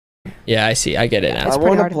Yeah, I see. I get it now. I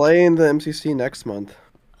want to play in the MCC next month.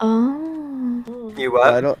 Oh. You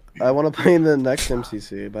what? I want to play in the next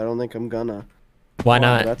MCC, but I don't think I'm gonna. Why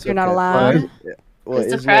not? You're not allowed? Well,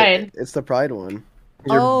 It's the Pride. It's the Pride one.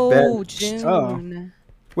 Oh, June. Oh.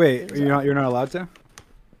 Wait, you're not allowed to?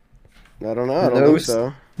 I don't know. I don't think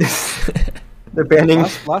so. They're banning.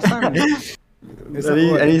 Last time.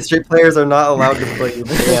 Any straight players are not allowed to play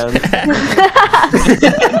band.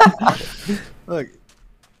 Look,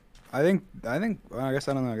 I think. Well, I guess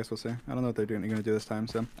I don't know. I guess we'll see. I don't know what they're gonna do this time.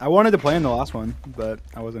 So I wanted to play in the last one, but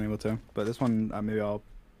I wasn't able to. But this one, maybe I'll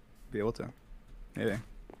be able to. Maybe.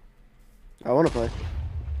 I want to play.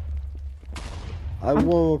 I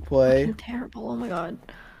want to play. I'm terrible. Oh my god.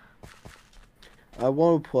 I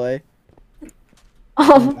want to play.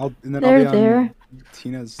 Oh, and then they're I'll be on there.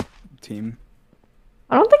 Tina's team.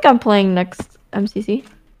 I don't think I'm playing next MCC.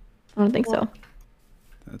 I don't think so.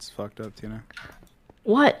 That's fucked up, Tina.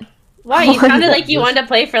 What? Why? You sounded like you wanted to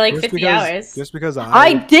play for like 50 hours. Just because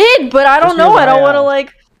I did, but I don't know. I don't want to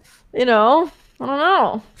like, you know. I don't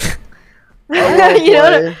know. You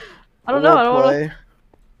know. I don't know. I don't want to.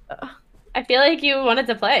 I feel like you wanted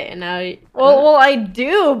to play, and now. Well, I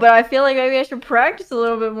do, but I feel like maybe I should practice a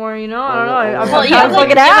little bit more. You know, I don't know. I'm Well, kind of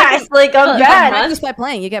fucking ass. Like I'm bad. Practice by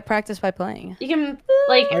playing. You get practice by playing. You can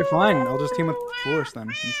like. Alright, fine. I'll just team with Foolish then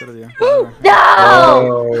instead of you.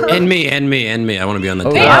 No. And me. I want to be on the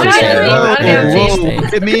team. Hey, I'm not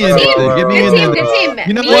Get me in. Get me in there. Good team.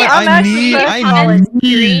 You know Me, what? I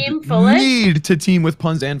need to team with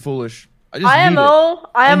Puns and Foolish. IMO,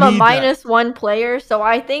 I am a that. -1 player, so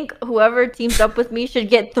I think whoever teams up with me should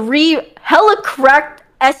get 3 hella cracked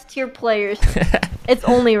S tier players. It's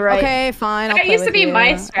only right. Okay, fine. I'll That play used to with be you.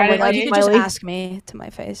 my I'm strategy. glad you could just Miley. ask me to my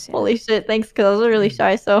face. Yeah. Holy shit, thanks, because I was really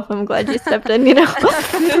shy, so I'm glad you stepped in, you know?